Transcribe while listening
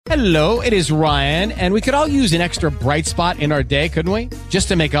Hello, it is Ryan, and we could all use an extra bright spot in our day, couldn't we? Just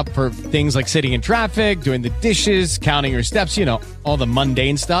to make up for things like sitting in traffic, doing the dishes, counting your steps, you know, all the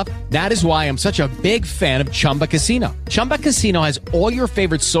mundane stuff. That is why I'm such a big fan of Chumba Casino. Chumba Casino has all your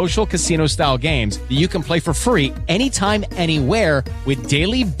favorite social casino-style games that you can play for free anytime, anywhere with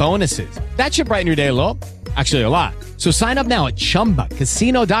daily bonuses. That should brighten your day a little. Actually, a lot. So sign up now at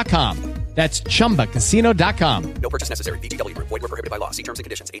ChumbaCasino.com. That's ChumbaCasino.com. No purchase necessary. VGW Group. Void where prohibited by law. See terms and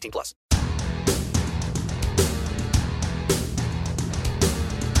conditions. 18+.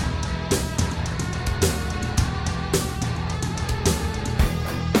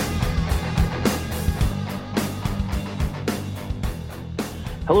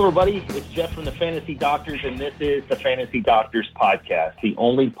 Hello, everybody. It's Jeff from the Fantasy Doctors, and this is the Fantasy Doctors Podcast, the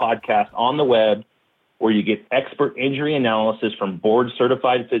only podcast on the web where you get expert injury analysis from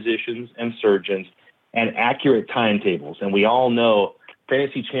board-certified physicians and surgeons and accurate timetables. And we all know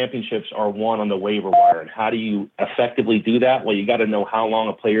fantasy championships are won on the waiver wire. And how do you effectively do that? Well, you got to know how long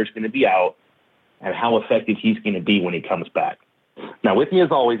a player is going to be out and how effective he's going to be when he comes back. Now, with me,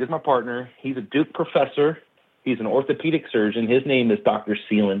 as always, is my partner. He's a Duke professor. He's an orthopedic surgeon. His name is Dr.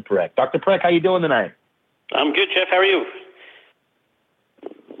 Selin Parekh. Dr. Parekh, how you doing tonight? I'm good, Jeff. How are you?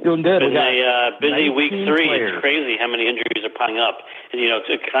 Doing good. Been a busy week 3. Players. It's crazy how many injuries are piling up. And, you know,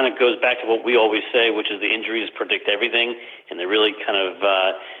 it kind of goes back to what we always say, which is the injuries predict everything, and they really kind of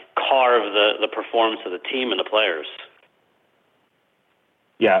carve the performance of the team and the players.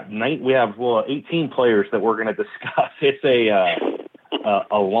 Yeah, we have 18 players that we're going to discuss. It's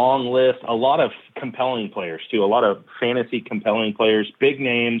a long list, a lot of compelling players, too, a lot of fantasy compelling players, big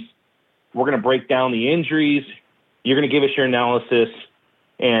names. We're going to break down the injuries. You're going to give us your analysis.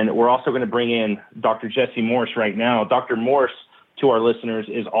 And we're also going to bring in Dr. Jesse Morse right now. Dr. Morse, to our listeners,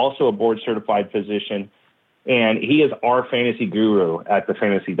 is also a board-certified physician, and he is our fantasy guru at the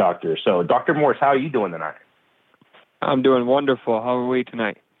Fantasy Doctor. So, Dr. Morse, how are you doing tonight? I'm doing wonderful. How are we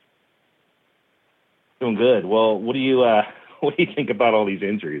tonight? Doing good. Well, what do you think about all these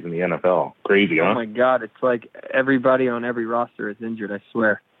injuries in the NFL? Crazy, huh? Oh, my God. It's like everybody on every roster is injured, I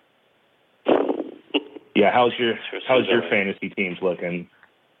swear. Yeah, how's your fantasy teams looking?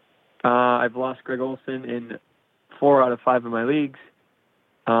 I've lost Greg Olsen in 4 out of 5 of my leagues.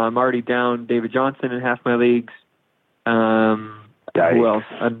 I'm already down David Johnson in half my leagues. Who else?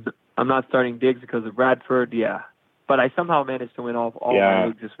 I'm not starting Diggs because of Bradford. Yeah, but I somehow managed to win all my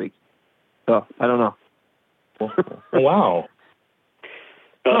leagues this week. So I don't know. Wow.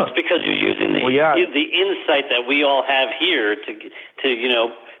 Well, it's because you're using the insight that we all have here to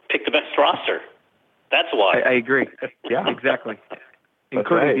pick the best roster. That's why. I agree. Yeah, exactly.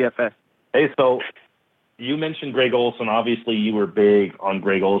 Including DFS. Hey, so you mentioned Greg Olsen. Obviously, you were big on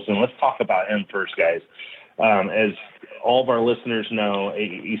Greg Olsen. Let's talk about him first, guys. As all of our listeners know,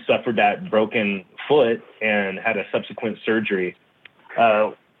 he suffered that broken foot and had a subsequent surgery.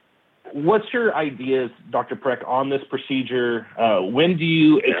 What's your ideas, Dr. Parekh, on this procedure? When do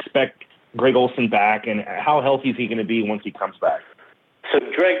you expect Greg Olsen back, and how healthy is he going to be once he comes back? So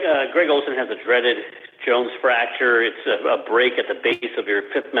Greg Olsen has a dreaded Jones fracture. It's a break at the base of your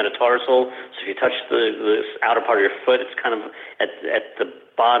 5th metatarsal. So if you touch the outer part of your foot, it's kind of at the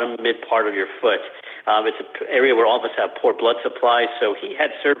bottom mid part of your foot. It's an area where all of us have poor blood supply. So he had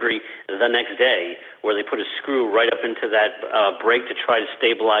surgery the next day where they put a screw right up into that break to try to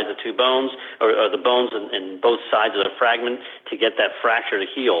stabilize the 2 bones or the bones in both sides of the fragment to get that fracture to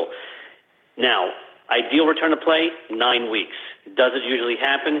heal. Now, ideal return to play, 9 weeks. Does it usually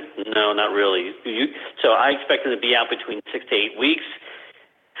happen? No, not really. So I expect him to be out between 6 to 8 weeks.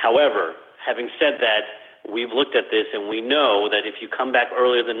 However, having said that, we've looked at this and we know that if you come back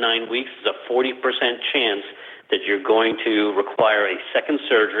earlier than 9 weeks, there's a 40% chance that you're going to require a second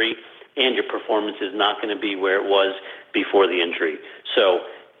surgery and your performance is not going to be where it was before the injury. So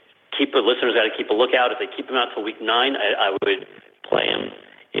listeners got to keep a lookout. If they keep him out till week 9, I would play him.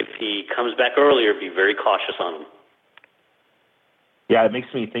 If he comes back earlier, be very cautious on him. Yeah, it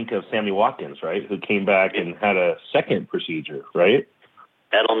makes me think of Sammy Watkins, right, who came back and had a second procedure, right?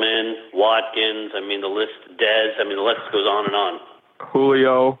 Edelman, Watkins, the list, Dez, the list goes on and on.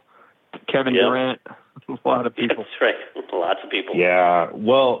 Julio, Kevin Durant, a lot of people. That's right, lots of people. Yeah,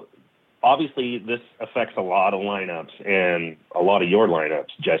 well, obviously this affects a lot of lineups and a lot of your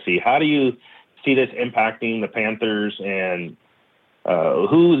lineups, Jesse. How do you see this impacting the Panthers and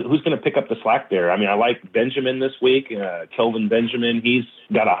who's going to pick up the slack there? I like Benjamin this week, Kelvin Benjamin. He's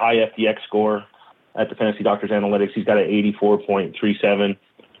got a high FDX score at the Fantasy Doctors Analytics. He's got an 84.37,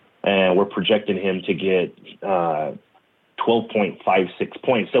 and we're projecting him to get 12.56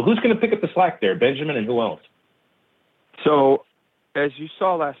 points. So who's going to pick up the slack there, Benjamin, and who else? So as you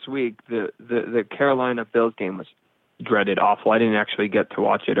saw last week, the Carolina Bills game was dreaded, awful. I didn't actually get to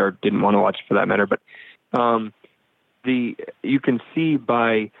watch it, or didn't want to watch it for that matter. But you can see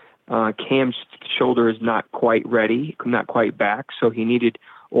by Cam's shoulder is not quite ready, not quite back, so he needed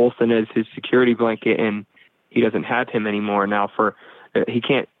Olsen as his security blanket, and he doesn't have him anymore now. He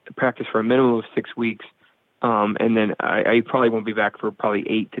can't practice for a minimum of 6 weeks, and then I probably won't be back for probably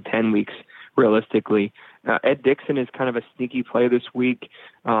 8 to 10 weeks realistically. Ed Dickson is kind of a sneaky play this week.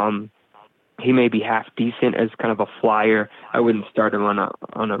 He may be half decent as kind of a flyer. I wouldn't start him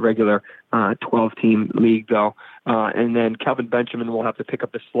on a regular 12-team league though. And then Kelvin Benjamin will have to pick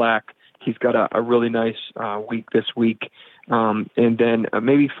up the slack. He's got a really nice week this week. And then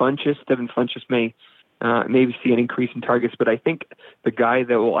maybe Devin Funchess may maybe see an increase in targets, but I think the guy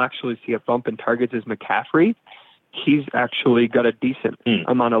that will actually see a bump in targets is McCaffrey. He's actually got a decent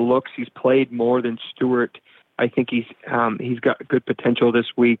amount of looks. He's played more than Stewart. I think he's got good potential this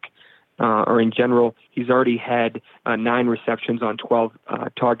week, or in general. He's already had 9 receptions on 12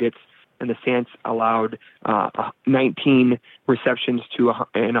 targets, and the Saints allowed 19 receptions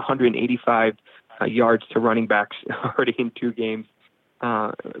and 185 yards to running backs already in 2 games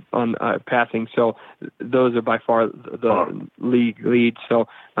on passing. So those are by far the league leads. So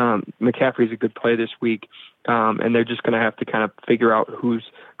McCaffrey's a good play this week. And they're just going to have to kind of figure out who's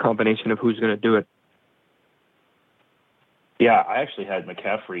going to do it. Yeah, I actually had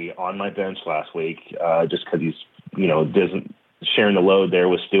McCaffrey on my bench last week just because he's, doesn't sharing the load there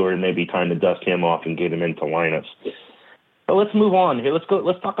with Stewart, and maybe time to dust him off and get him into lineups. But let's move on here.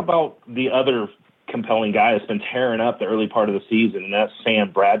 Let's talk about the other compelling guy that's been tearing up the early part of the season, and that's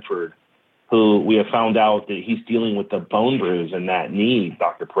Sam Bradford, who we have found out that he's dealing with the bone bruise in that knee,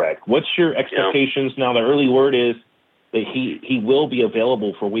 Dr. Preck. What's your expectations now? The early word is that he will be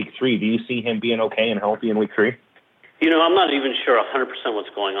available for week 3. Do you see him being okay and healthy in week 3? I'm not even sure 100% what's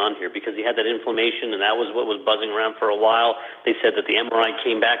going on here, because he had that inflammation, and that was what was buzzing around for a while. They said that the MRI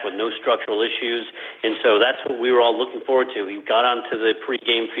came back with no structural issues, and so that's what we were all looking forward to. He got onto the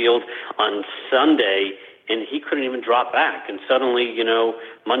pregame field on Sunday, and he couldn't even drop back. And suddenly,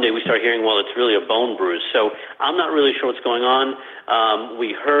 Monday we start hearing, well, it's really a bone bruise. So I'm not really sure what's going on.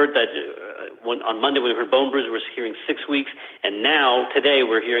 We heard that on Monday we heard bone bruise, we were hearing 6 weeks. And now, today,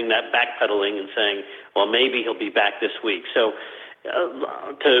 we're hearing that backpedaling and saying, well, maybe he'll be back this week. So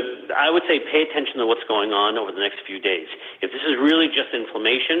I would say pay attention to what's going on over the next few days. If this is really just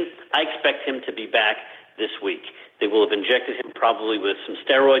inflammation, I expect him to be back this week. They will have injected him probably with some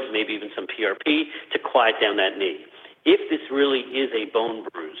steroids, maybe even some PRP, to quiet down that knee. If this really is a bone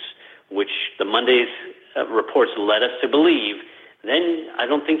bruise, which the Monday's reports led us to believe, then I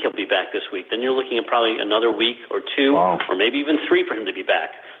don't think he'll be back this week. Then you're looking at probably another week or 2, or maybe even 3 for him to be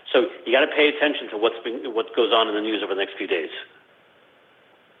back. So you got to pay attention to what goes on in the news over the next few days.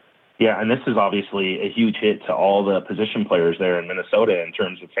 Yeah, and this is obviously a huge hit to all the position players there in Minnesota in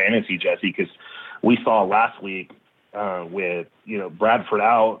terms of fantasy, Jesse, because we saw last week with Bradford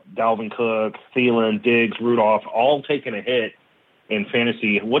out, Dalvin Cook, Thielen, Diggs, Rudolph, all taking a hit in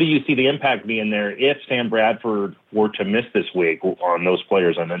fantasy. What do you see the impact being there if Sam Bradford were to miss this week on those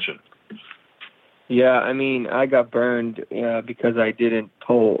players I mentioned? Yeah, I mean, I got burned because I didn't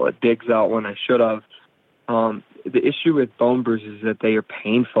pull Diggs out when I should have. The issue with bone bruises is that they are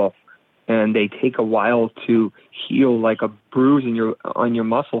painful, and they take a while to heal. Like a bruise on your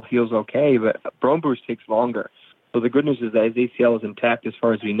muscle heals okay, but a bone bruise takes longer. So the good news is that his ACL is intact as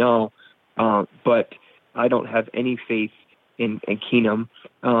far as we know, but I don't have any faith in Keenum,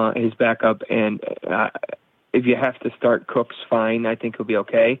 his backup. And if you have to start Cooks, fine. I think he'll be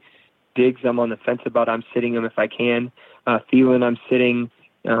okay. Diggs, I'm on the fence about. I'm sitting him if I can. Thielen, I'm sitting.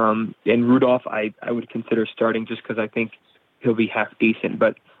 And Rudolph, I would consider starting just because I think he'll be half decent.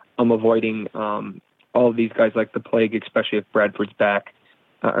 But I'm avoiding all of these guys like the plague, especially if Bradford's back.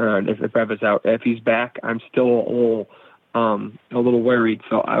 Or if Bradford's out. If he's back, I'm still a little worried.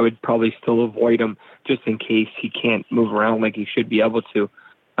 So I would probably still avoid him just in case he can't move around like he should be able to.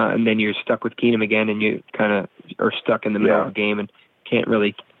 And then you're stuck with Keenum again, and you kind of are stuck in the middle of the game and can't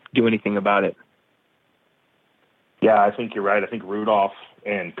really do anything about it. Yeah, I think you're right. I think Rudolph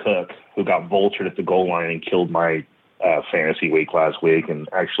and Cook, who got vultured at the goal line and killed my fantasy week last week and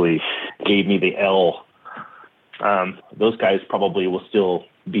actually gave me the L, those guys probably will still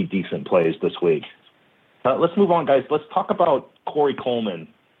be decent plays this week. Let's move on, guys. Let's talk about Corey Coleman,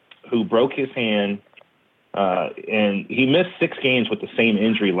 who broke his hand, and he missed 6 games with the same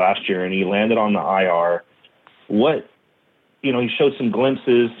injury last year, and he landed on the IR. He showed some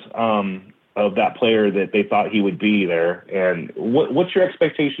glimpses of that player that they thought he would be there. And what's your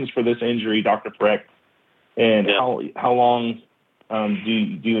expectations for this injury, Dr. Preck? And how long do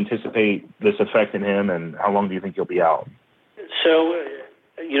you anticipate this affecting him, and how long do you think he'll be out? So,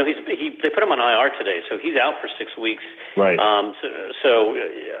 they put him on IR today, so he's out for 6 weeks. Right. So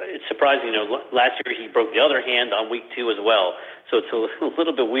it's surprising. Last year he broke the other hand on week 2 as well. So it's a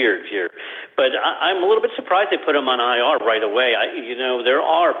little bit weird here. But I'm a little bit surprised they put him on IR right away. There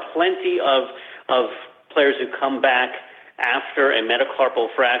are plenty of players who come back after a metacarpal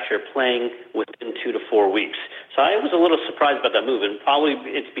fracture playing within 2 to 4 weeks. So I was a little surprised about that move, and probably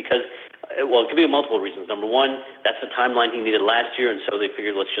it's because, well, it could be multiple reasons. Number one, that's the timeline he needed last year, and so they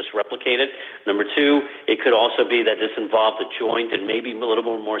figured let's just replicate it. Number two, it could also be that this involved a joint and maybe a little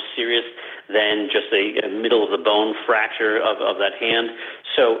bit more serious than just a middle of the bone fracture of that hand.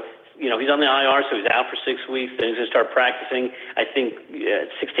 So he's on the IR, so he's out for 6 weeks. Then he's going to start practicing. I think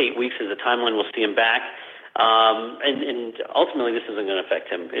 6 to 8 weeks is the timeline we'll see him back. And ultimately, this isn't going to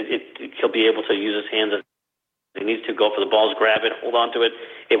affect him. He'll be able to use his hands as he needs to, go for the balls, grab it, hold on to it.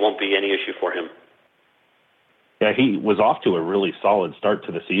 It won't be any issue for him. Yeah, he was off to a really solid start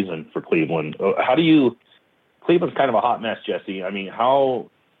to the season for Cleveland. Cleveland's kind of a hot mess, Jesse. I mean, how,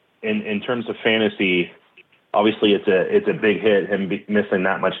 in terms of fantasy, obviously it's a big hit, him missing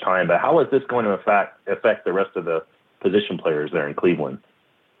that much time, but how is this going to affect the rest of the position players there in Cleveland?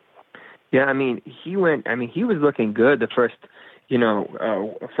 Yeah, he was looking good the first week,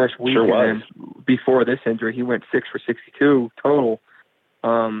 sure was. And then before this injury, he went 6 for 62 total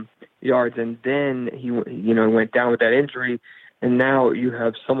yards, and then he went down with that injury, and now you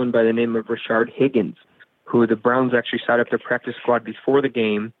have someone by the name of Rashard Higgins, who the Browns actually sat up their practice squad before the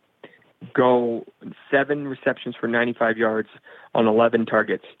game, go 7 receptions for 95 yards on 11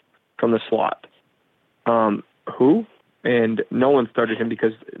 targets from the slot. Who? And no one started him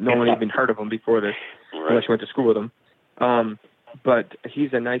because no one even heard of him before this, unless you went to school with him. But he's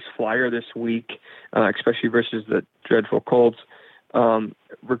a nice flyer this week, especially versus the dreadful Colts.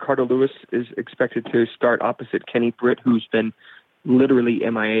 Ricardo Lewis is expected to start opposite Kenny Britt, who's been literally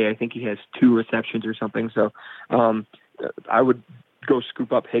MIA. I think he has 2 receptions or something. So I would go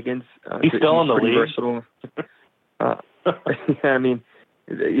scoop up Higgins. He's still in the league. Versatile.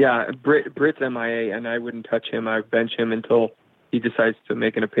 Britt's MIA, and I wouldn't touch him. I bench him until he decides to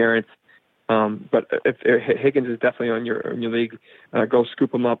make an appearance. But if Higgins is definitely on your league, go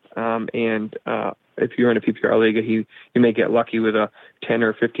scoop him up. And if you're in a PPR league, you may get lucky with a 10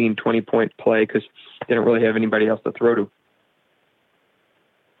 or 15, 20-point play because they don't really have anybody else to throw to.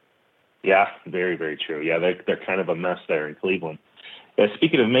 Yeah, very, very true. Yeah, they're kind of a mess there in Cleveland.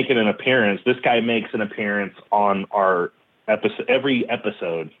 Speaking of making an appearance, this guy makes an appearance on our every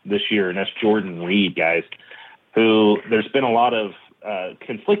episode this year, and that's Jordan Reed, guys, who there's been a lot of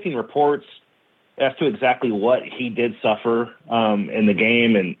conflicting reports as to exactly what he did suffer in the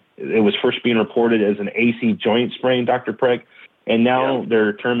game, and it was first being reported as an AC joint sprain, Dr. Preg, and now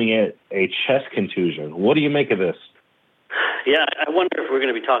they're terming it a chest contusion. What do you make of this? Yeah, I wonder if we're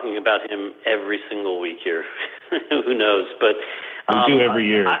going to be talking about him every single week here. Who knows? But we do every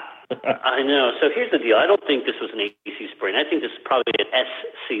year. I know. So here's the deal. I don't think this was an AC sprain. I think this is probably an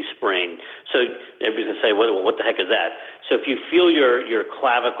SC sprain. So everybody's going to say, well, what the heck is that? So if you feel your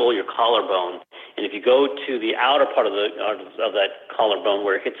clavicle, your collarbone, and if you go to the outer part of that collarbone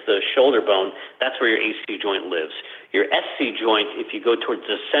where it hits the shoulder bone, that's where your AC joint lives. Your SC joint, if you go towards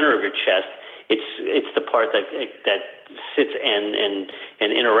the center of your chest, it's the part that sits and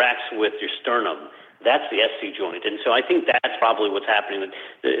interacts with your sternum. That's the SC joint. And so I think that's probably what's happening.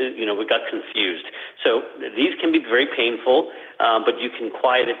 We got confused. So these can be very painful, but you can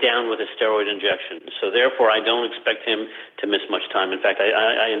quiet it down with a steroid injection. So therefore, I don't expect him to miss much time. In fact,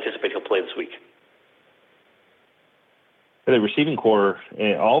 I anticipate he'll play this week. The receiving core,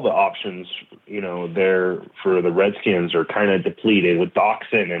 all the options, there for the Redskins are kind of depleted with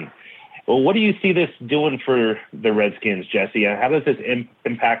Doxson. And well, what do you see this doing for the Redskins, Jesse? How does this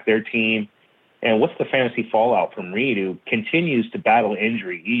impact their team? And what's the fantasy fallout from Reed, who continues to battle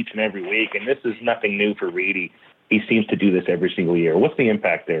injury each and every week? And this is nothing new for Reed. He seems to do this every single year. What's the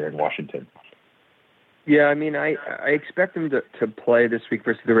impact there in Washington? Yeah, I expect him to play this week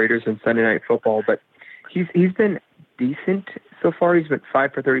versus the Raiders in Sunday Night Football, but he's been decent so far. He's been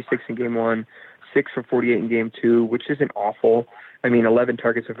 5 for 36 in game 1, 6 for 48 in game 2, which isn't awful. 11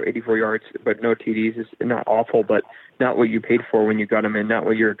 targets for 84 yards, but no TDs is not awful, but not what you paid for when you got him in, not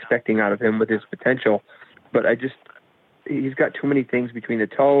what you're expecting out of him with his potential. But he's got too many things between the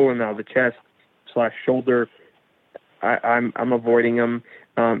toe and now the chest / shoulder. I'm avoiding him.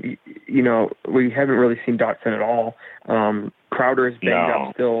 We haven't really seen Dotson at all. Crowder is banged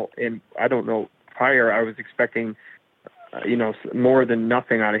up still, and I don't know. Prior, I was expecting, more than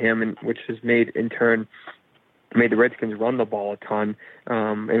nothing out of him, and which has made in turn made the Redskins run the ball a ton.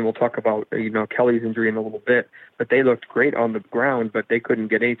 And we'll talk about, Kelly's injury in a little bit, but they looked great on the ground, but they couldn't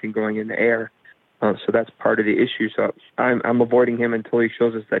get anything going in the air. So that's part of the issue. So I'm avoiding him until he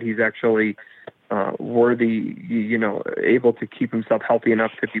shows us that he's actually worthy, able to keep himself healthy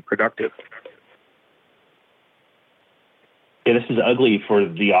enough to be productive. Yeah, this is ugly for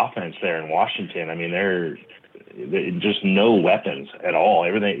the offense there in Washington. I mean, they're just no weapons at all.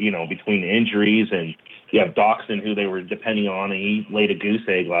 Everything, between injuries, and you have Doxson, who they were depending on, and he laid a goose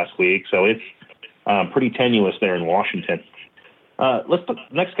egg last week. So it's pretty tenuous there in Washington.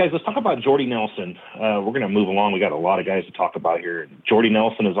 Next, guys, let's talk about Jordy Nelson. We're going to move along. We got a lot of guys to talk about here. Jordy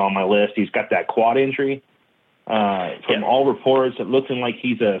Nelson is on my list. He's got that quad injury. From all reports, it looks like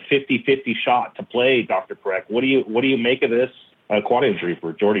he's a 50-50 shot to play, Dr. Parekh. What do you make of this quad injury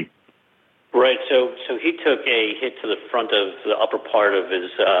for Jordy? Right. So he took a hit to the front of the upper part of his,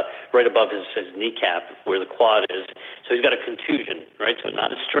 right above his kneecap where the quad is. So he's got a contusion, right? So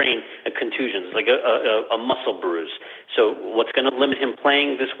not a strain, a contusion. It's like a muscle bruise. So what's going to limit him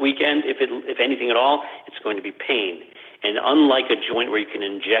playing this weekend, if anything at all, it's going to be pain. And unlike a joint where you can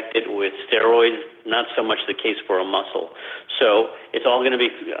inject it with steroids, not so much the case for a muscle. So it's all going to be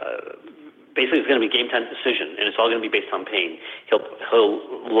basically it's going to be game time decision, and it's all going to be based on pain. He'll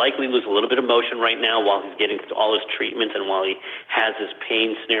likely lose a little bit of motion right now while he's getting all his treatments and while he has this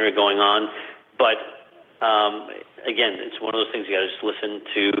pain scenario going on. But again, it's one of those things you got to just listen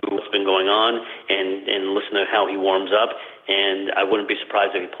to what's been going on and listen to how he warms up. And I wouldn't be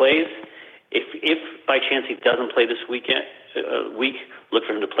surprised if he plays. If by chance he doesn't play this week, look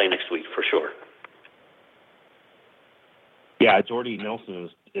for him to play next week for sure. Yeah, Jordy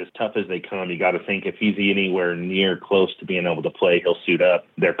Nelson is tough as they come. You got to think if he's anywhere near close to being able to play, he'll suit up.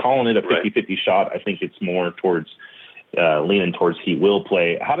 They're calling it a 50-50 shot. I think it's more towards leaning towards he will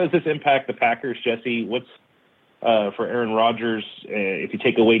play. How does this impact the Packers, Jesse? What's for Aaron Rodgers? If you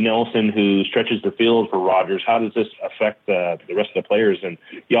take away Nelson, who stretches the field for Rodgers, how does this affect the rest of the players? And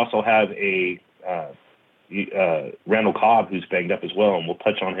you also have a Randall Cobb who's banged up as well, and we'll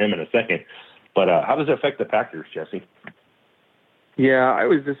touch on him in a second. But how does it affect the Packers, Jesse? Yeah, I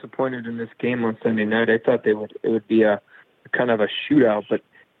was disappointed in this game on Sunday night. I thought it would be a kind of a shootout, but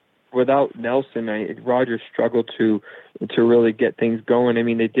without Nelson, Rodgers struggled to really get things going. I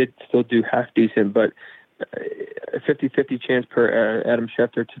mean, they did still do half decent, but a 50-50 chance per Adam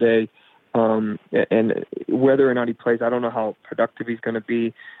Schefter today. And whether or not he plays, I don't know how productive he's going to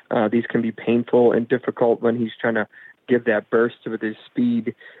be. These can be painful and difficult when he's trying to give that burst with his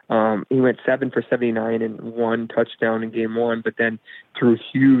speed. He went 7 for 79 and 1 touchdown in game one, but then threw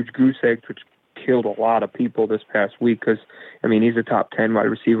huge goose eggs, which killed a lot of people this past week because, he's a top 10 wide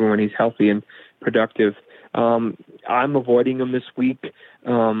receiver when he's healthy and productive. I'm avoiding him this week.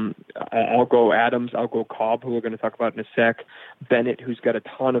 I'll go Adams. I'll go Cobb, who we're going to talk about in a sec. Bennett, who's got a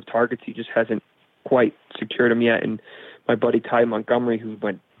ton of targets. He just hasn't quite secured them yet. And my buddy Ty Montgomery, who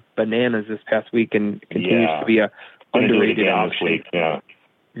went bananas this past week and continues to be a underrated option. This week. Yeah.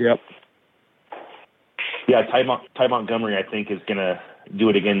 Yep. Yeah, Ty Montgomery, I think, is going to do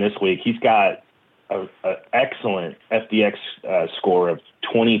it again this week. He's got an excellent FDX score of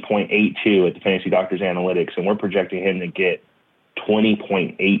 20.82 at the Fantasy Doctors Analytics, and we're projecting him to get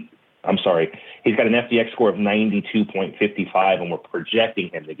 20.8. I'm sorry. He's got an FDX score of 92.55, and we're projecting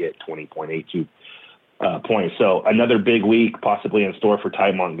him to get 20.82 points. So another big week possibly in store for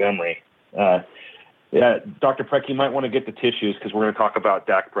Ty Montgomery. Yeah, Dr. Parekh, you might want to get the tissues because we're going to talk about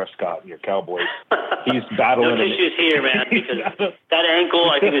Dak Prescott and your Cowboys. He's battling. No tissues here, man, because that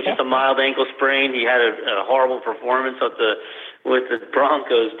ankle, I think it's just a mild ankle sprain. He had a horrible performance with the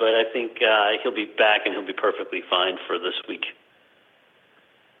Broncos, but I think he'll be back and he'll be perfectly fine for this week.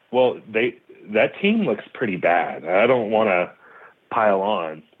 Well, that team looks pretty bad. I don't want to pile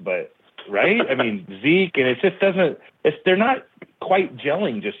on, but right? Zeke, and it just doesn't. They're not quite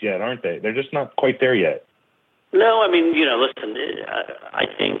gelling just yet, aren't they? They're just not quite there yet. No, listen, I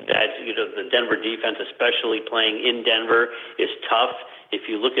think that, the Denver defense, especially playing in Denver, is tough. If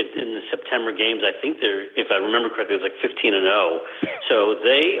you look at in the September games, I think if I remember correctly, it was like 15-0. So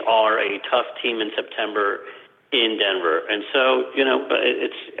they are a tough team in September in Denver. And so, but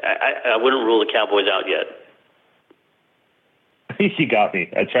I wouldn't rule the Cowboys out yet. You got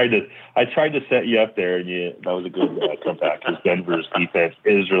me. I tried to set you up there, and that was a good comeback because Denver's defense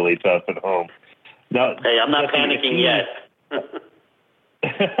is really tough at home. Now, hey, I'm not panicking yet.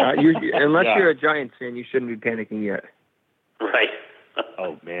 Unless you're a Giants fan, you shouldn't be panicking yet. Right.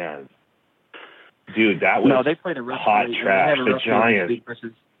 Oh man, dude, that was they played a rough hot game. trash. The Giants.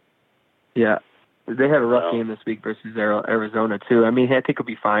 They had a rough game this week versus Arizona too. I think it'll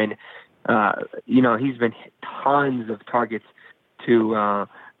be fine. He's been tons of targets to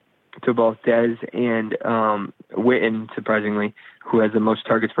both Dez and Witten, surprisingly, who has the most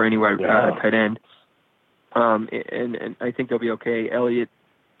targets for any tight end. And I think they'll be okay. Elliott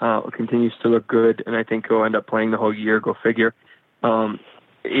continues to look good, and I think he'll end up playing the whole year. Go figure.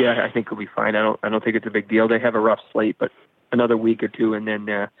 I think he'll be fine. I don't think it's a big deal. They have a rough slate, but another week or two, and then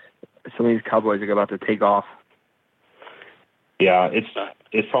some of these Cowboys are about to take off. Yeah,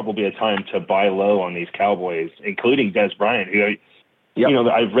 it's probably a time to buy low on these Cowboys, including Dez Bryant, who,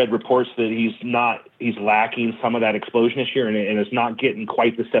 I've read reports that he's lacking some of that explosion this year, and is not getting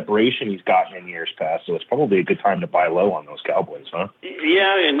quite the separation he's gotten in years past. So it's probably a good time to buy low on those Cowboys, huh?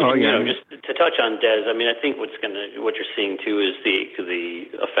 Yeah, just to touch on Dez, I mean, I think what you're seeing too is the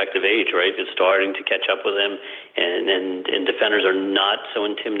effective age, right? It's starting to catch up with him, and defenders are not so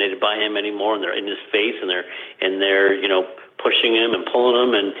intimidated by him anymore, and they're in his face, and they're pushing him and pulling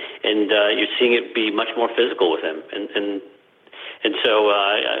him, and you're seeing it be much more physical with him, and so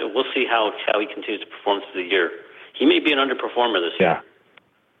we'll see how he continues to perform through the year. He may be an underperformer this year.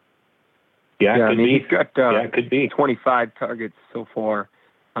 Yeah, he's got could be 25 targets so far,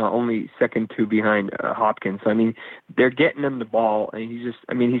 only second to behind Hopkins. I mean, they're getting him the ball, and he's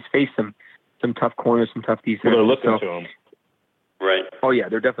faced some tough corners, some tough defense. Well, they're looking to him. Right. Oh, yeah,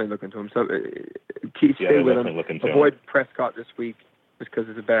 they're definitely looking to him. So stay with him. Avoid Prescott this week just because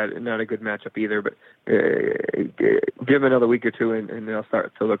it's not a good matchup either. But give him another week or two, and they'll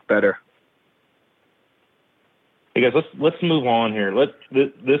start to look better. Hey, guys, let's move on here.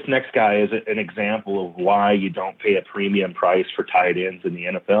 This next guy is an example of why you don't pay a premium price for tight ends in the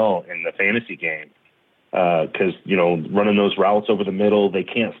NFL in the fantasy game. Because, running those routes over the middle, they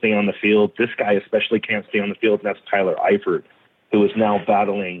can't stay on the field. This guy especially can't stay on the field, and that's Tyler Eifert, who is now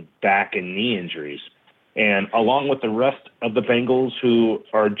battling back and knee injuries. And along with the rest of the Bengals, who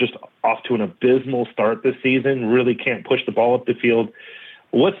are just off to an abysmal start this season, really can't push the ball up the field.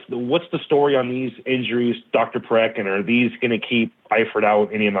 What's the story on these injuries, Dr. Parekh, and are these going to keep Eifert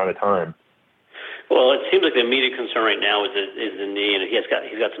out any amount of time? Well, it seems like the immediate concern right now is the knee, and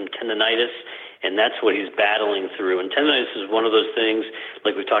he's got some tendonitis, and that's what he's battling through. And tendonitis is one of those things,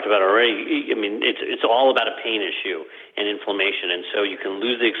 like we talked about already. I mean, it's all about a pain issue and inflammation, and so you can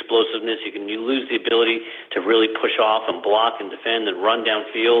lose the explosiveness, you lose the ability to really push off and block and defend and run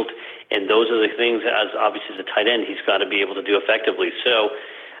downfield, and those are the things, as obviously as a tight end, he's got to be able to do effectively. So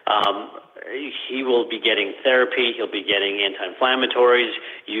he will be getting therapy. He'll be getting anti-inflammatories.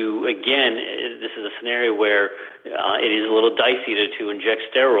 This is a scenario where it is a little dicey to inject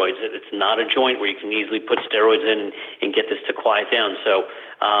steroids. It's not a joint where you can easily put steroids in and get this to quiet down. So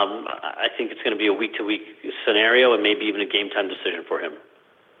I think it's going to be a week-to-week scenario and maybe even a game-time decision for him.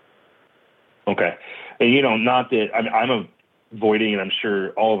 Okay. And, not that I'm avoiding, and I'm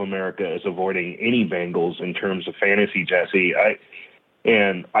sure all of America is avoiding any Bengals in terms of fantasy, Jesse.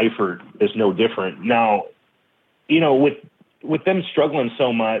 And Eifert is no different. Now, with them struggling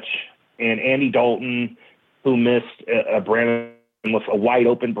so much, and Andy Dalton, who missed a wide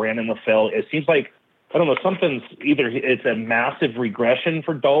open Brandon LaFell, it seems like, I don't know, something's either it's a massive regression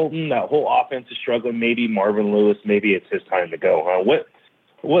for Dalton. That whole offense is struggling. Maybe Marvin Lewis, maybe it's his time to go. Huh?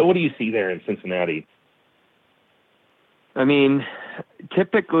 What do you see there in Cincinnati? I mean,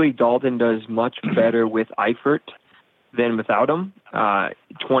 typically Dalton does much better with Eifert than without him.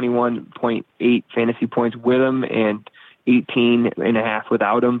 21.8 fantasy points with him and 18.5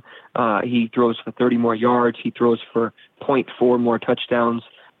 without him. He throws for 30 more yards. He throws for 0.4 more touchdowns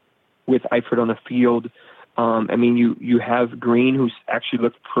with Eifert on the field. You have Green, who's actually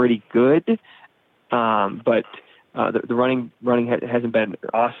looked pretty good, but the running hasn't been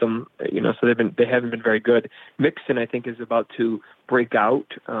awesome. So they haven't been very good. Mixon, I think, is about to break out.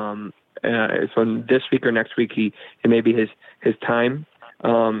 So this week or next week, it may be his time.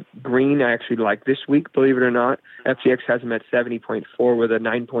 Green, I actually like this week, believe it or not. FTX has him at 70.4 with a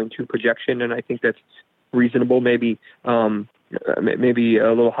 9.2 projection, and I think that's reasonable. Maybe a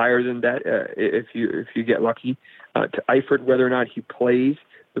little higher than that if you get lucky. To Eifert, whether or not he plays,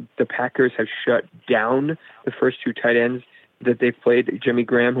 the Packers have shut down the first two tight ends that they've played, Jimmy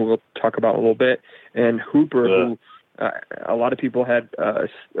Graham, who we'll talk about in a little bit, and Hooper, who a lot of people had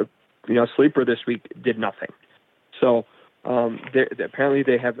sleeper this week, did nothing. So apparently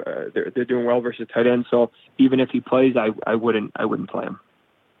they're doing well versus tight end. So even if he plays, I wouldn't play him.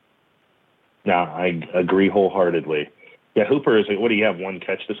 No, I agree wholeheartedly. Yeah, Hooper is. What do you have? One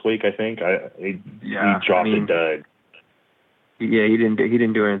catch this week, I think. He dropped a dud. Yeah, he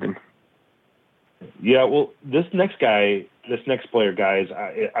didn't do anything. Yeah, well, this next player, guys,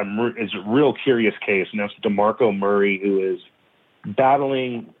 is a real curious case, and that's DeMarco Murray, who is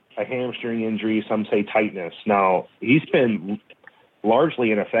battling a hamstring injury, some say tightness. Now, he's been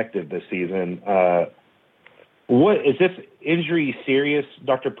largely ineffective this season. What is this injury serious,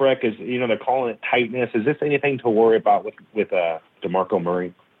 Dr. Parekh? Is, they're calling it tightness. Is this anything to worry about with DeMarco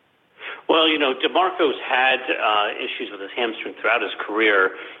Murray? Well, DeMarco's had issues with his hamstring throughout his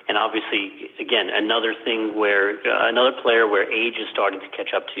career, and obviously, again, another thing where another player where age is starting to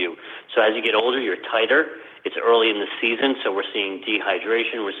catch up to you. So as you get older, you're tighter. It's early in the season, so we're seeing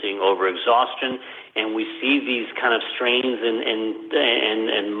dehydration, we're seeing overexhaustion, and we see these kind of strains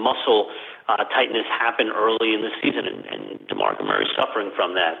and muscle tightness happen early in the season, and DeMarco Murray's suffering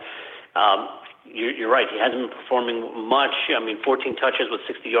from that. You're right. He hasn't been performing much. 14 touches with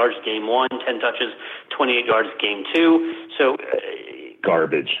 60 yards game 1, 10 touches, 28 yards game 2. So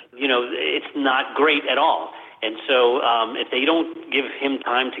garbage. It's not great at all. And so if they don't give him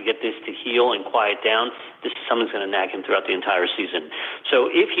time to get this to heal and quiet down, someone's going to nag him throughout the entire season. So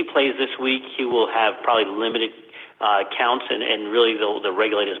if he plays this week, he will have probably limited counts and really they'll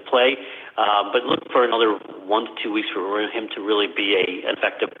regulate his play. But look for another 1 to 2 weeks for him to really be an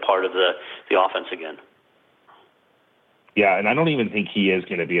effective part of the offense again. Yeah, and I don't even think he is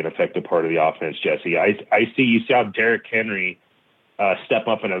going to be an effective part of the offense, Jesse. You saw Derrick Henry step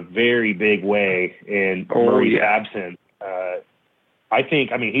up in a very big way in Murray's absence. I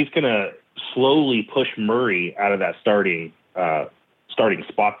think, he's going to slowly push Murray out of that starting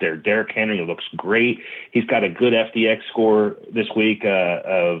spot there. Derrick Henry looks great. He's got a good FDX score this week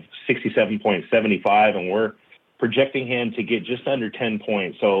of 67.75, and we're projecting him to get just under 10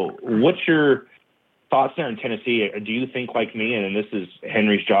 points. So what's your thoughts there in Tennessee? Do you think like me, and this is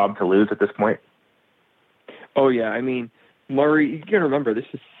Henry's job to lose at this point? Oh, yeah. Murray, you got to remember, this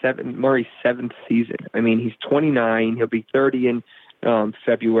is Murray's 7th season. He's 29. He'll be 30 in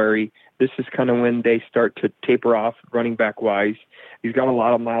February. This is kind of when they start to taper off running back wise. He's got a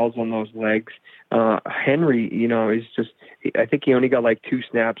lot of miles on those legs. Henry, is just, I think he only got like 2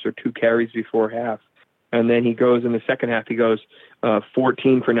 snaps or 2 carries before half. And then he goes in the second half, he goes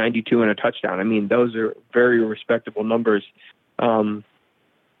 14 for 92 and a touchdown. Those are very respectable numbers.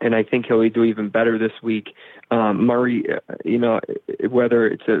 And I think he'll do even better this week. Murray, whether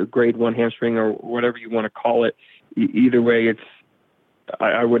it's a grade 1 hamstring or whatever you want to call it, either way,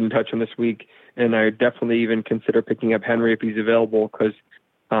 I wouldn't touch him this week. And I definitely even consider picking up Henry if he's available, because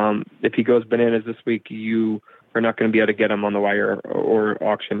if he goes bananas this week, you are not going to be able to get him on the wire or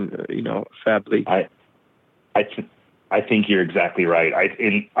auction, Fab League. I think you're exactly right.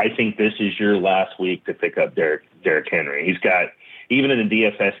 I think this is your last week to pick up Derrick Henry. He's got, even in the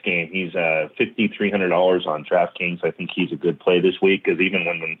DFS game, he's $5,300 on DraftKings. I think he's a good play this week, because even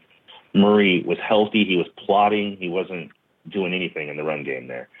when Murray was healthy, he was plotting. He wasn't doing anything in the run game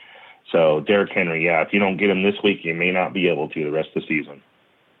there. So Derrick Henry, if you don't get him this week, you may not be able to the rest of the season.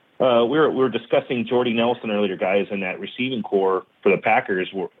 We were discussing Jordy Nelson earlier, guys, and that receiving core for the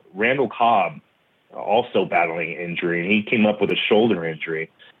Packers. Randall Cobb also battling injury, and he came up with a shoulder injury.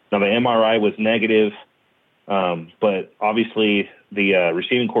 Now, the MRI was negative, but obviously the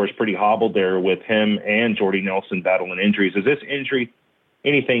receiving core is pretty hobbled there with him and Jordy Nelson battling injuries. Is this injury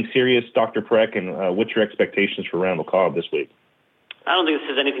anything serious, Dr. Parekh, and what's your expectations for Randall Cobb this week? I don't think this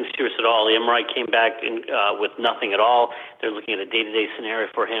is anything serious at all. The MRI came back with nothing at all. They're looking at a day-to-day scenario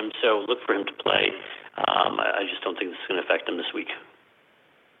for him, so look for him to play. I just don't think this is going to affect him this week.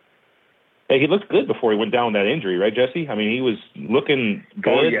 Hey, he looked good before he went down with that injury, right, Jesse? He was looking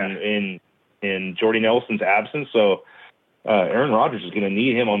good in Jordy Nelson's absence, so Aaron Rodgers is going to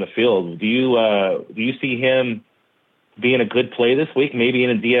need him on the field. Do you see him being a good play this week, maybe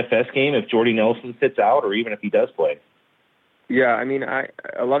in a DFS game if Jordy Nelson sits out, or even if he does play? Yeah,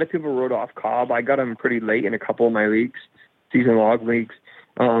 a lot of people wrote off Cobb. I got him pretty late in a couple of my leagues, season log leagues.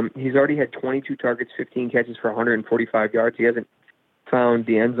 He's already had 22 targets, 15 catches for 145 yards. He hasn't found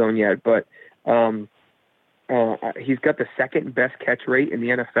the end zone yet, but he's got the second best catch rate in the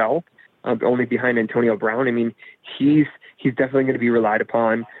NFL, only behind Antonio Brown. He's definitely going to be relied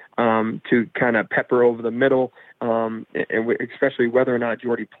upon to kind of pepper over the middle, and especially whether or not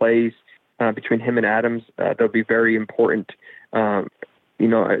Jordy plays. Between him and Adams, they'll be very important, to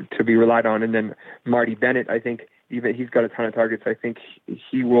be relied on. And then Marty Bennett, I think even he's got a ton of targets. I think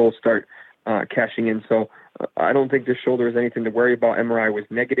he will start cashing in. So I don't think this shoulder is anything to worry about. MRI was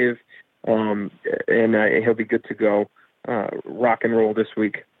negative, and he'll be good to go, rock and roll this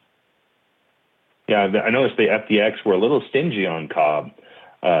week. Yeah, I noticed the FDX were a little stingy on Cobb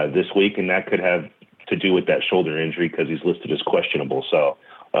this week, and that could have to do with that shoulder injury because he's listed as questionable. So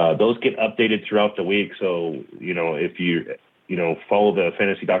those get updated throughout the week. So, if you follow the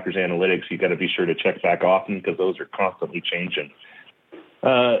Fantasy Doctors analytics, you got to be sure to check back often because those are constantly changing.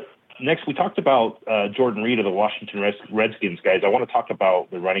 Next, we talked about Jordan Reed of the Washington Redskins, guys. I want to talk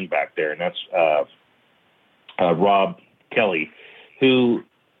about the running back there, and that's Rob Kelly, who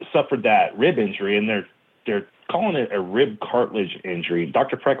suffered that rib injury, and they're calling it a rib cartilage injury.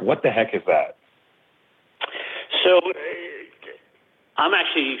 Dr. Preck, what the heck is that? So I've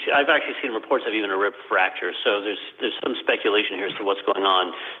actually seen reports of even a rib fracture. So there's some speculation here as to what's going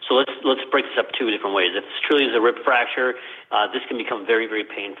on. So let's break this up two different ways. If this truly is a rib fracture, this can become very, very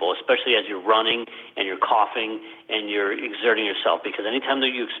painful, especially as you're running and you're coughing and you're exerting yourself. Because anytime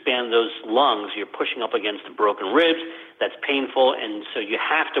that you expand those lungs, you're pushing up against the broken ribs. That's painful, and so you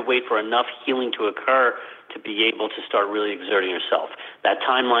have to wait for enough healing to occur to be able to start really exerting yourself. That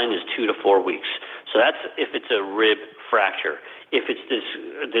timeline is 2 to 4 weeks. So that's if it's a rib fracture. If it's this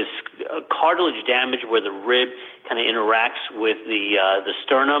cartilage damage where the rib kind of interacts with the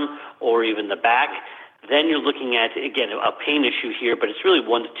sternum or even the back, then you're looking at, again, a pain issue here, but it's really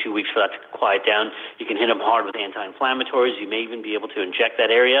 1 to 2 weeks for that to quiet down. You can hit them hard with anti-inflammatories. You may even be able to inject that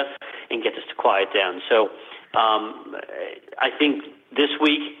area and get this to quiet down. So I think this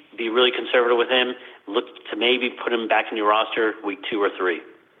week, be really conservative with him. Look to maybe put him back in your roster week 2 or 3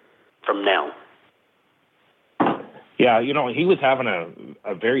 from now. Yeah, he was having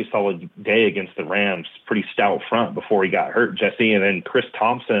a very solid day against the Rams, pretty stout front before he got hurt, Jesse, and then Chris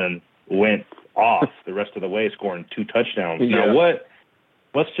Thompson went off the rest of the way, scoring 2 touchdowns. Yeah. Now,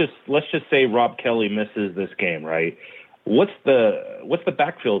 let's just say Rob Kelly misses this game, right? What's the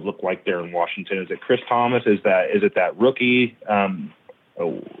backfield look like there in Washington? Is it Chris Thomas? Is it that rookie?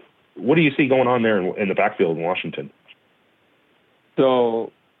 What do you see going on there in the backfield in Washington?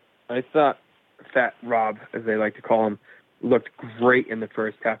 So I thought Fat Rob, as they like to call him, looked great in the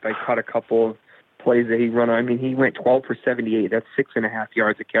first half. I caught a couple of plays that he run on. I mean, he went 12 for 78. That's 6.5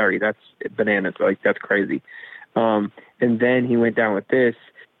 yards a carry. That's bananas. That's crazy. And then he went down with this.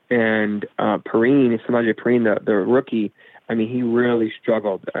 And Perine, Samaje Perine, the rookie, I mean, he really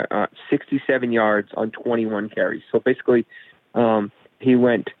struggled. 67 yards on 21 carries. So basically, he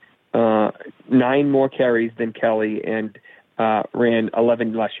went 9 more carries than Kelly and ran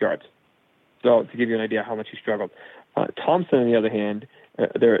 11 less yards. So to give you an idea how much he struggled. Thompson, on the other hand,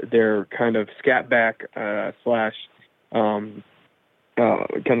 they're kind of scat back slash kind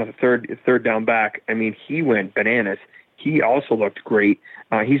of a third down back. I mean, he went bananas. He also looked great.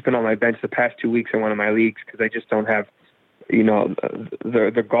 He's been on my bench the past 2 weeks in one of my leagues because I just don't have,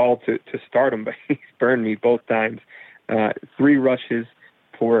 the gall to start him. But he's burned me both times. 3 rushes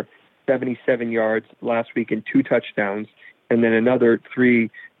for 77 yards last week and 2 touchdowns, and then another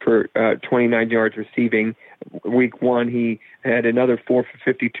 3 for 29 yards receiving. Week 1, he had another 4 for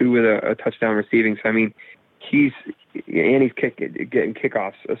 52 with a touchdown receiving. So, I mean, he's getting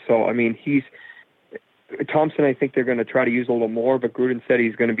kickoffs. So, I mean, Thompson, I think they're going to try to use a little more, but Gruden said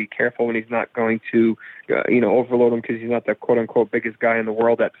he's going to be careful and he's not going to, overload him because he's not the quote-unquote biggest guy in the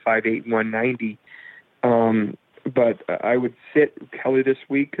world at 5'8" and 190. But I would sit Kelly this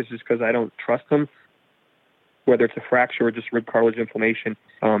week because I don't trust him, whether it's a fracture or just rib cartilage inflammation.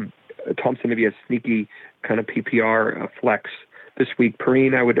 Thompson may be a sneaky kind of PPR flex this week.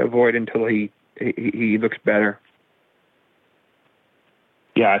 Perine I would avoid until he looks better.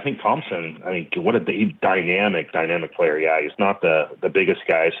 Yeah, I think Thompson, what a dynamic player. Yeah, he's not the biggest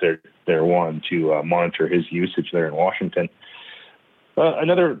guy, so they're wanting to monitor his usage there in Washington.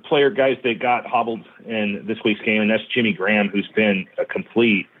 Another player, guys, that got hobbled in this week's game, and that's Jimmy Graham, who's been a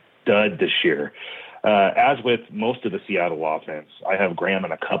complete dud this year. As with most of the Seattle offense, I have Graham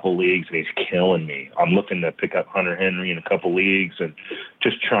in a couple leagues, and he's killing me. I'm looking to pick up Hunter Henry in a couple leagues and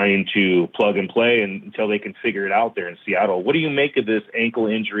just trying to plug and play until they can figure it out there in Seattle. What do you make of this ankle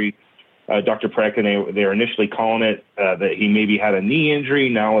injury, Dr. Preck? And they're initially calling it that he maybe had a knee injury.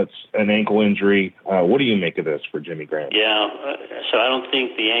 Now it's an ankle injury. What do you make of this for Jimmy Graham? Yeah, so I don't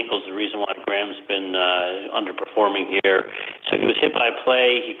think the ankle is the reason why Graham's been underperforming here. So he was hit by a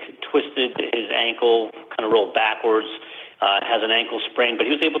play. He twisted his ankle, kind of rolled backwards, has an ankle sprain, but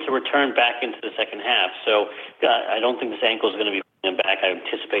he was able to return back into the second half. So I don't think this ankle is going to be him back. I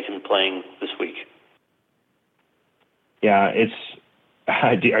anticipate him playing this week. Yeah,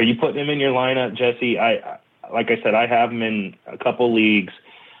 are you putting him in your lineup, Jesse? Like I said, I have him in a couple leagues.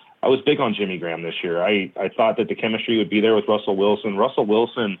 I was big on Jimmy Graham this year. I thought that the chemistry would be there with Russell Wilson. Russell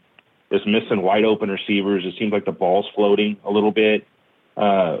Wilson is missing wide open receivers. It seems like the ball's floating a little bit.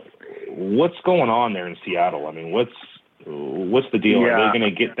 What's going on there in Seattle? I mean, what's the deal? Yeah. Are they going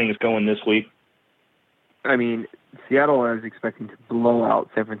to get things going this week? I mean, Seattle, I was expecting to blow out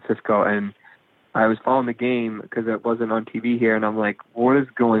San Francisco, and I was following the game because it wasn't on TV here, and I'm like, what is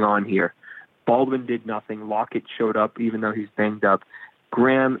going on here? Baldwin did nothing. Lockett showed up even though he's banged up.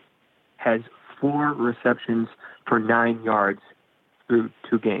 Graham has 4 receptions for 9 yards through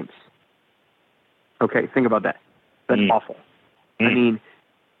 2 games. Okay, think about that. That's awful. I mean,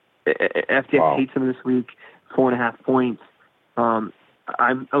 FDX hates him this week, 4.5 points.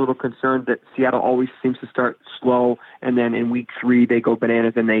 I'm a little concerned that Seattle always seems to start slow, and then in week 3 they go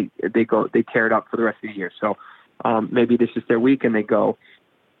bananas and they tear it up for the rest of the year. So maybe this is their week and they go.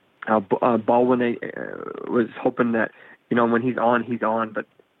 Baldwin was hoping that when he's on, but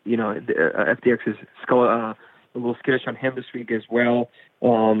FDX is a little skittish on him this week as well.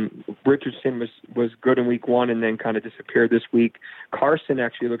 Richardson was good in week 1 and then kind of disappeared this week. Carson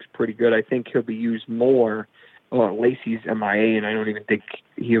actually looks pretty good. I think he'll be used more. Lacey's MIA, and I don't even think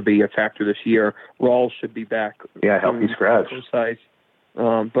he'll be a factor this year. Rawls should be back. Yeah, healthy scratch.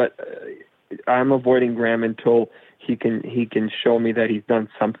 But I'm avoiding Graham until he can show me that he's done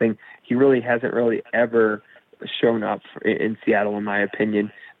something. He really hasn't ever shown up in Seattle, in my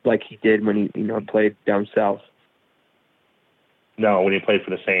opinion, like he did when he played down south. No, when he played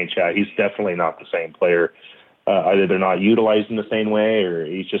for the Saints, yeah, he's definitely not the same player. Either they're not utilizing the same way or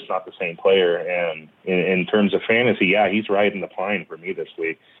he's just not the same player. And in terms of fantasy, yeah, he's riding the pine for me this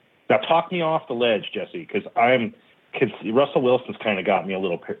week. Now, talk me off the ledge, Jesse, because Russell Wilson's kind of got me a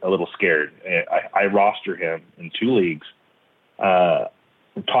little scared. I roster him in 2 leagues.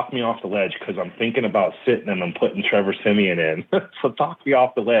 Talk me off the ledge because I'm thinking about sitting him and putting Trevor Siemian in. So talk me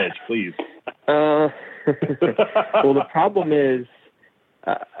off the ledge, please. Well, the problem is,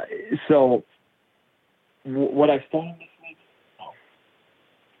 what I started this week,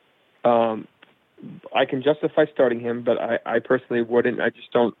 I can justify starting him, but I personally wouldn't. I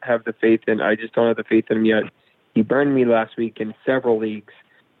just don't have the faith in him yet. He burned me last week in several leagues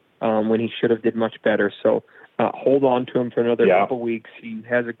when he should have did much better. So hold on to him for another couple weeks. He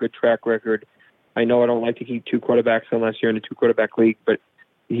has a good track record. I know I don't like to keep 2 quarterbacks unless you're in a 2-quarterback league, but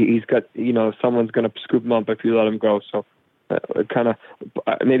he's got, someone's going to scoop him up if you let him go. So kind of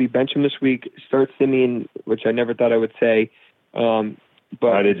maybe bench him this week, start Siemian, which I never thought I would say. But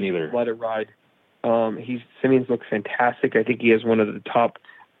I didn't either. Let it ride. Siemian's looks fantastic. I think he has one of the top,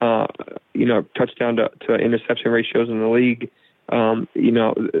 touchdown to interception ratios in the league.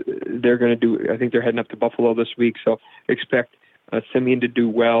 They're going to do, I think they're heading up to Buffalo this week. So expect Siemian to do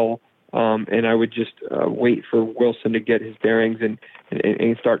well. And I would just wait for Wilson to get his bearings and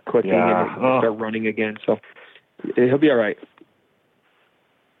start clicking and start running again. So he'll be all right.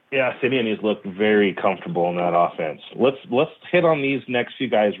 Yeah, Siemian has looked very comfortable in that offense. Let's hit on these next few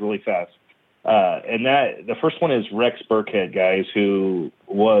guys really fast. And the first one is Rex Burkhead, guys, who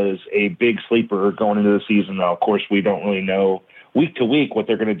was a big sleeper going into the season. Now, of course, we don't really know week to week what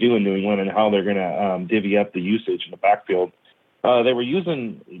they're going to do in New England and how they're going to divvy up the usage in the backfield. They were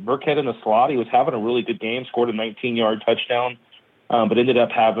using Burkhead in the slot. He was having a really good game, scored a 19-yard touchdown, but ended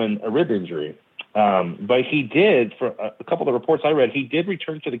up having a rib injury. But he did, for a couple of the reports I read, he did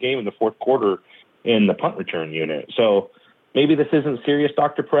return to the game in the 4th quarter in the punt return unit. So maybe this isn't serious,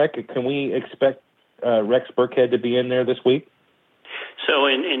 Dr. Preck. Can we expect Rex Burkhead to be in there this week? So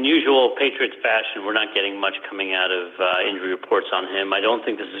in usual Patriots fashion, we're not getting much coming out of injury reports on him. I don't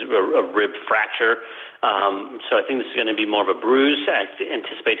think this is a rib fracture. So I think this is going to be more of a bruise. I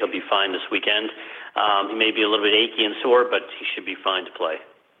anticipate he'll be fine this weekend. He may be a little bit achy and sore, but he should be fine to play.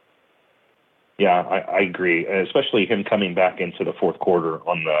 Yeah, I agree, especially him coming back into the 4th quarter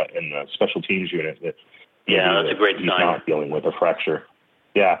in the special teams unit. That's a great sign. He's not dealing with a fracture.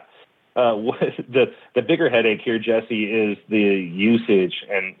 Yeah. The bigger headache here, Jesse, is the usage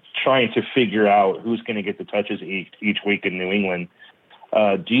and trying to figure out who's going to get the touches each week in New England.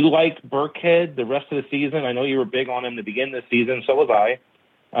 Do you like Burkhead the rest of the season? I know you were big on him to begin this season. So was I.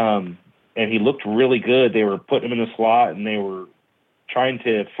 And he looked really good. They were putting him in the slot, and they were trying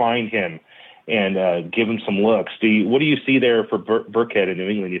to find him and give him some looks. What do you see there for Burkhead in New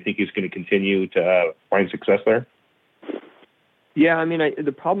England? Do you think he's going to continue to find success there? Yeah, I mean,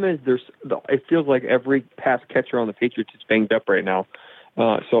 the problem is it feels like every pass catcher on the Patriots is banged up right now.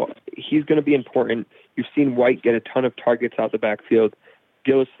 So he's going to be important. You've seen White get a ton of targets out the backfield.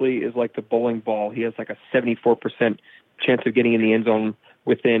 Gillislee is like the bowling ball. He has like a 74% chance of getting in the end zone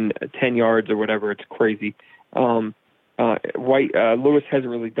within 10 yards or whatever. It's crazy. Lewis hasn't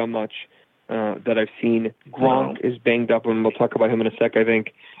really done much that I've seen. Gronk is banged up, and we'll talk about him in a sec, I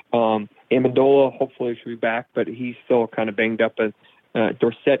think. Amendola hopefully should be back, but he's still kind of banged up.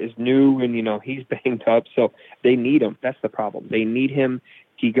 Dorsett is new, and he's banged up, so they need him. That's the problem. They need him.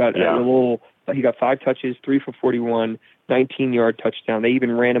 He got he got 5 touches, 3 for 41, 19-yard touchdown. They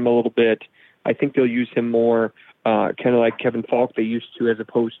even ran him a little bit. I think they'll use him more, kind of like Kevin Falk they used to, as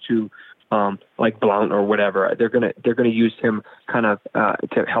opposed to like Blount or whatever. They're gonna use him kind of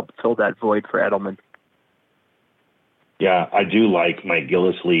to help fill that void for Edelman. Yeah, I do like Mike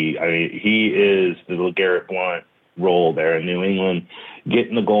Gillislee. I mean, he is the LeGarrette Blount role there in New England,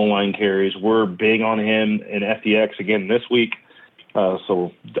 getting the goal line carries. We're big on him in FDX again this week.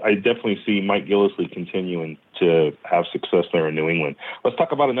 So I definitely see Mike Gillislee continuing to have success there in New England. Let's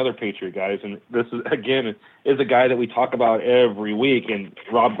talk about another Patriot, guys. And this is, again, is a guy that we talk about every week, and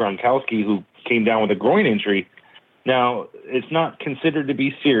Rob Gronkowski, who came down with a groin injury. Now, it's not considered to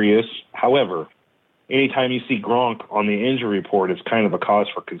be serious. However, anytime you see Gronk on the injury report, it's kind of a cause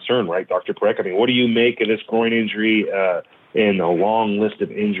for concern, right, Dr. Parekh? I mean, what do you make of this groin injury and a long list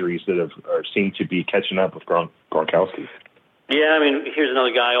of injuries that seem to be catching up with Gronkowski? Yeah, I mean, here's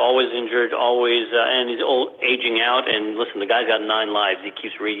another guy, always injured, always, and he's aging out. And listen, the guy's got 9 lives. He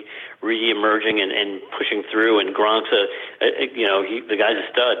keeps re-emerging and pushing through. And Gronk's the guy's a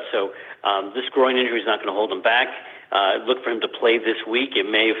stud. So this groin injury is not going to hold him back. Look for him to play this week.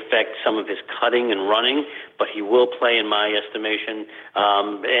 It may affect some of his cutting and running, but he will play, in my estimation.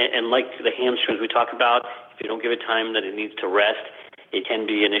 And like the hamstrings we talked about, if you don't give it time that it needs to rest, it can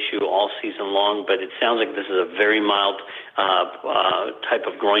be an issue all season long, but it sounds like this is a very mild type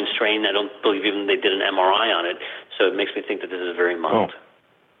of groin strain. I don't believe even they did an MRI on it, so it makes me think that this is very mild. Oh.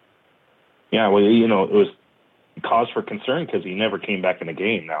 Yeah, well, it was cause for concern because he never came back in the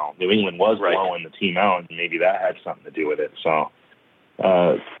game. Now, New England was blowing the team out, and maybe that had something to do with it. So,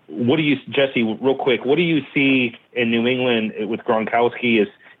 what do you, Jesse, real quick, what do you see in New England with Gronkowski?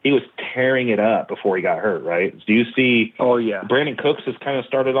 He was tearing it up before he got hurt, right? Do you see Brandon Cooks has kind of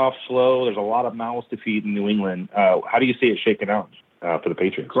started off slow. There's a lot of mouths to feed in New England. How do you see it shaking out for the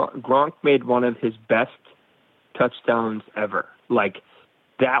Patriots? Gronk made one of his best touchdowns ever. Like,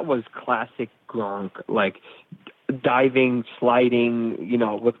 that was classic Gronk, like diving, sliding,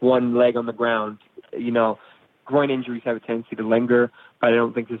 with one leg on the ground. Groin injuries have a tendency to linger, but I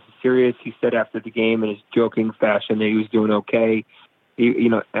don't think this is serious. He said after the game in his joking fashion that he was doing okay.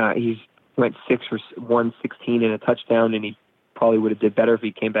 He's went 6 for 116 and a touchdown, and he probably would have did better if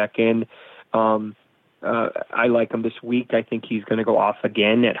he came back in. I like him this week. I think he's going to go off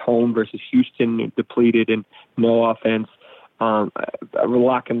again at home versus Houston, depleted and no offense.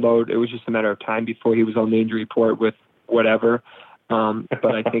 Lock and load. It was just a matter of time before he was on the injury report with whatever.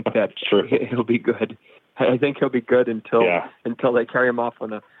 But I think that he'll be good. I think he'll be good until they carry him off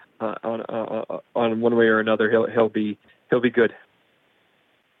on one way or another. He'll be good.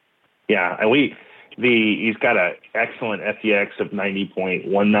 Yeah, and he's got an excellent FDX of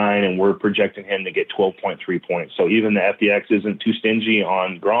 90.19, and we're projecting him to get 12.3 points. So even the FDX isn't too stingy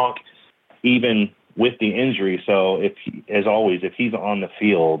on Gronk, even with the injury. So if he's on the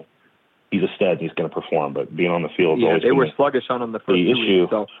field, he's a stud. He's going to perform. But being on the field is always they were sluggish on him the first issue.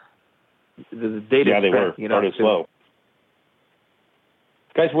 Weeks, so the data they were started slow.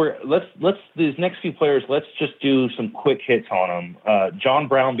 Guys, let's these next few players. Let's just do some quick hits on them. John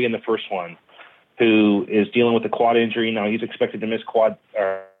Brown being the first one, who is dealing with a quad injury now. He's expected to miss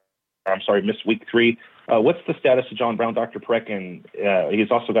miss week 3. What's the status of John Brown, Dr. Parekh? And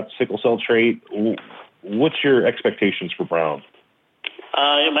he's also got the sickle cell trait. What's your expectations for Brown?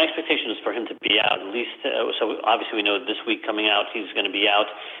 My expectation is for him to be out at least. So obviously we know this week coming out he's going to be out.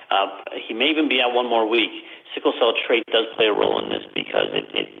 He may even be out one more week. Sickle cell trait does play a role in this because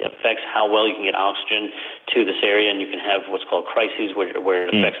it affects how well you can get oxygen to this area, and you can have what's called crises where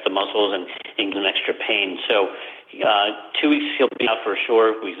it affects the muscles and gives an extra pain. So 2 weeks he'll be out for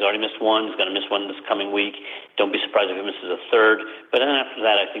sure. He's already missed one. He's going to miss one this coming week. Don't be surprised if he misses a third. But then after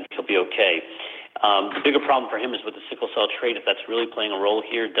that, I think he'll be okay. The bigger problem for him is with the sickle cell trait. If that's really playing a role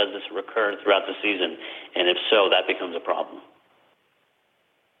here, does this recur throughout the season? And if so, that becomes a problem.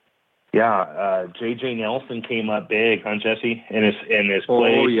 Yeah, J.J. Nelson came up big, huh, Jesse, in his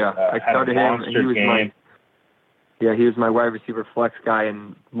play. Oh, yeah. I started him, and he was my wide receiver flex guy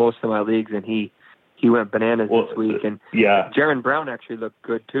in most of my leagues, and he went bananas this week. And Jaron Brown actually looked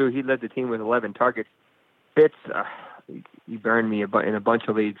good, too. He led the team with 11 targets. Fitz, he burned me in a bunch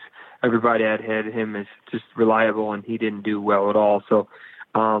of leagues. Everybody had him as just reliable, and he didn't do well at all. So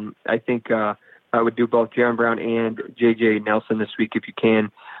I think I would do both Jaron Brown and J.J. Nelson this week if you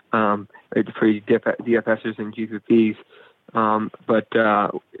can, for DFSers and GPPs. But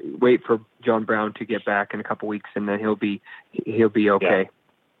wait for John Brown to get back in a couple weeks, and then he'll be okay.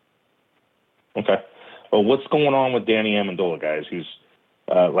 Yeah. Okay. Well, what's going on with Danny Amendola, guys? Who's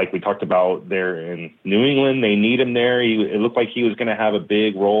like we talked about there in New England, they need him there. It looked like he was going to have a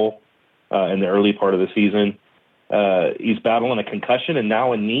big role in the early part of the season. He's battling a concussion and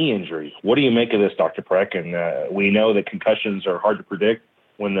now a knee injury. What do you make of this, Dr. Parekh? And we know that concussions are hard to predict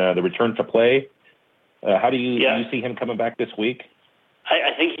when the return to play. How do you see him coming back this week?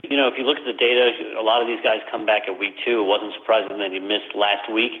 I think, if you look at the data, a lot of these guys come back at week 2. It wasn't surprising that he missed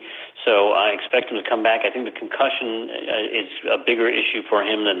last week, so I expect him to come back. I think the concussion is a bigger issue for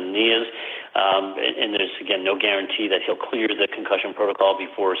him than the knee is, and there's, again, no guarantee that he'll clear the concussion protocol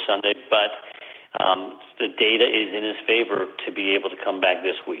before Sunday, but the data is in his favor to be able to come back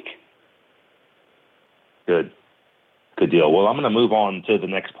this week. Good deal. Well, I'm going to move on to the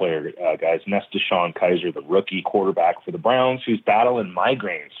next player, guys, and that's DeShone Kizer, the rookie quarterback for the Browns, who's battling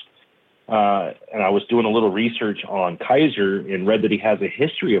migraines. And I was doing a little research on Kizer and read that he has a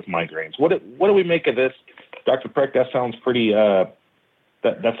history of migraines. What do we make of this, Dr. Preck? That sounds pretty.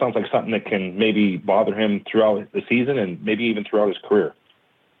 That sounds like something that can maybe bother him throughout the season and maybe even throughout his career.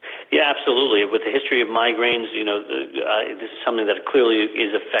 Yeah, absolutely. With the history of migraines, this is something that clearly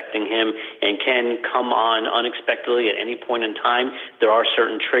is affecting him and can come on unexpectedly at any point in time. There are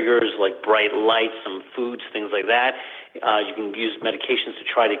certain triggers like bright lights, some foods, things like that. You can use medications to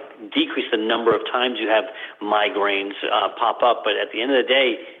try to decrease the number of times you have migraines pop up. But at the end of the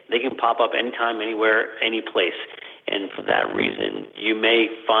day, they can pop up anytime, anywhere, any place. And for that reason, you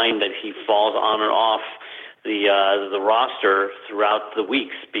may find that he falls on or off the roster throughout the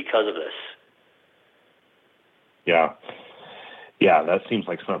weeks because of this. Yeah, that seems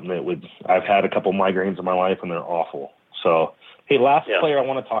like something that would. I've had a couple migraines in my life, and they're awful. So, hey, last player I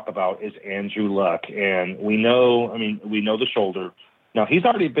want to talk about is Andrew Luck, and we know the shoulder. Now he's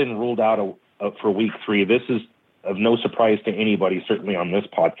already been ruled out for week 3. This is of no surprise to anybody, certainly on this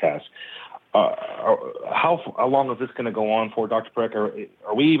podcast. How long is this going to go on for, Dr. Preck?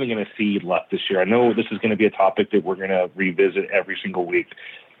 Are we even going to see Luck this year? I know this is going to be a topic that we're going to revisit every single week.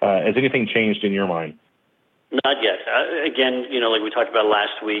 Has anything changed in your mind? Not yet. Again, like we talked about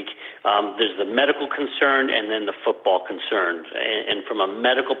last week, there's the medical concern and then the football concern. And from a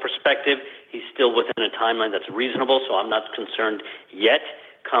medical perspective, he's still within a timeline that's reasonable, so I'm not concerned yet.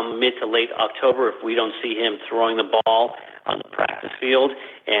 Come mid to late October, if we don't see him throwing the ball on the practice field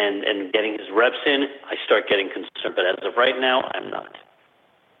and getting his reps in, I start getting concerned. But as of right now, I'm not.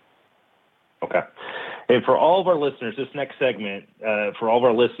 Okay. And for all of our listeners, this next segment,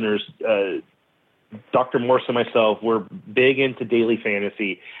 Dr. Morse and myself, we're big into daily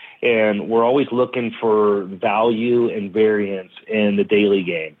fantasy, and we're always looking for value and variance in the daily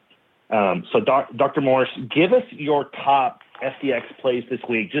game. So, Dr. Morse, give us your top FDX plays this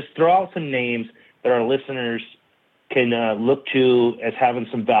week. Just throw out some names that our listeners can look to as having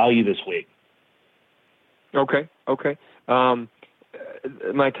some value this week. Okay.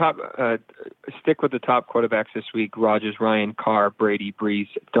 My top, stick with the top quarterbacks this week: Rodgers, Ryan, Carr, Brady, Brees.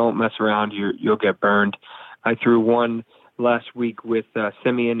 Don't mess around; you'll get burned. I threw one last week with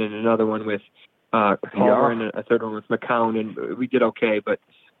Simeon and another one with Palmer and a third one with McCown, and we did okay. But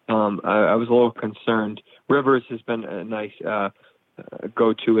I was a little concerned. Rivers has been a nice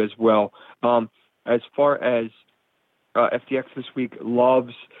go-to as well. As far as FDX this week,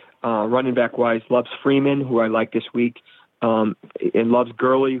 loves running back wise, loves Freeman, who I like this week. And loves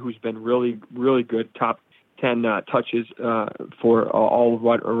Gurley, who's been really, really good, top 10 touches for all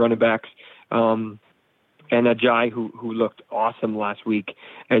running backs. And Ajayi, who looked awesome last week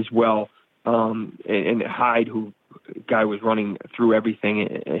as well. And Hyde, guy was running through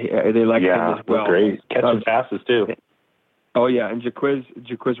everything. They like him as well. Great. Catching passes, too. Oh, yeah, and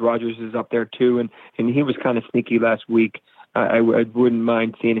Jaquiz Rodgers is up there, too, and he was kind of sneaky last week. I wouldn't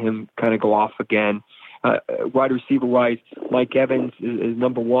mind seeing him kind of go off again. Wide receiver-wise, Mike Evans is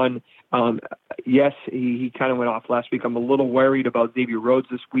number one. Yes, he kind of went off last week. I'm a little worried about Xavier Rhodes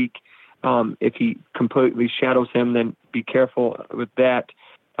this week. If he completely shadows him, then be careful with that.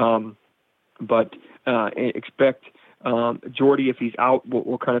 But expect Jordy, if he's out,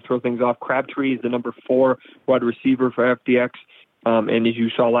 we'll kind of throw things off. Crabtree is the number 4 wide receiver for FDX. And as you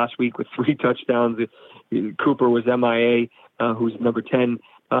saw last week with 3 touchdowns, Cooper was MIA, who's number 10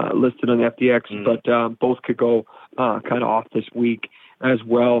 listed on FDX, but both could go kind of off this week as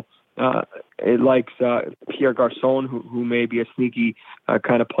well. It likes Pierre Garçon, who may be a sneaky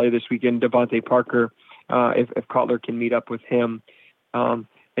kind of play this weekend. Devontae Parker, if Cutler can meet up with him. And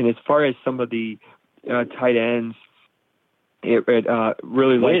as far as some of the tight ends, it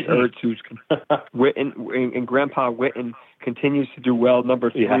really likes Ertz, who's Witten, and Grandpa Witten continues to do well. Number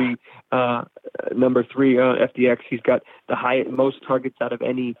 3 FDX. He's got the most targets out of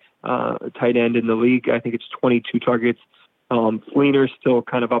any tight end in the league. I think it's 22 targets. Fleener's still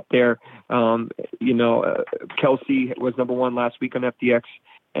kind of up there. Kelsey was number 1 last week on FDX,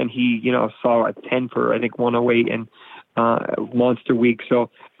 and he saw a 10 for I think 108 and monster week. So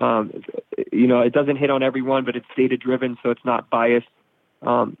it doesn't hit on everyone, but it's data driven, so it's not biased.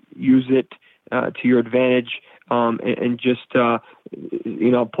 use it to your advantage, and just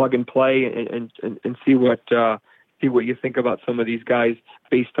plug and play and see what you think about some of these guys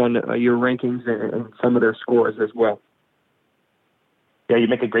based on your rankings and some of their scores as well. Yeah, you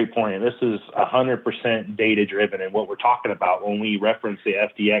make a great point. This is 100% data-driven, and what we're talking about when we reference the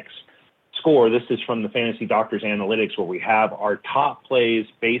FDX score, this is from the Fantasy Doctors Analytics, where we have our top plays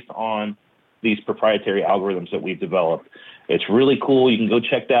based on these proprietary algorithms that we've developed. It's really cool. You can go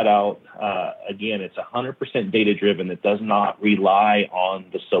check that out. Again, it's 100% data-driven. That does not rely on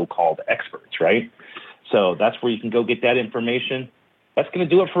the so-called experts, right? So that's where you can go get that information. That's going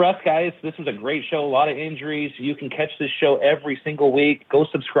to do it for us, guys. This was a great show, a lot of injuries. You can catch this show every single week. Go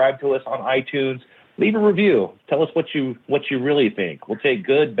subscribe to us on iTunes. Leave a review. Tell us what you really think. We'll take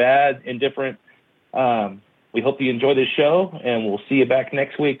good, bad, indifferent. We hope you enjoy this show, and we'll see you back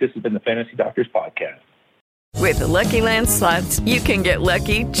next week. This has been the Fantasy Doctors Podcast. With the Lucky Land Slots, you can get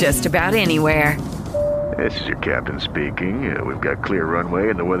lucky just about anywhere. This is your captain speaking. We've got clear runway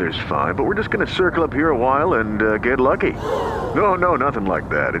and the weather's fine, but we're just going to circle up here a while and get lucky. No, nothing like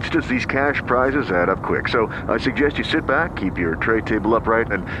that. It's just these cash prizes add up quick. So I suggest you sit back, keep your tray table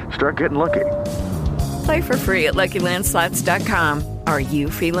upright, and start getting lucky. Play for free at LuckyLandSlots.com. Are you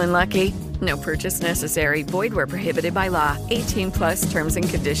feeling lucky? No purchase necessary. Void where prohibited by law. 18+ terms and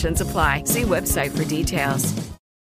conditions apply. See website for details.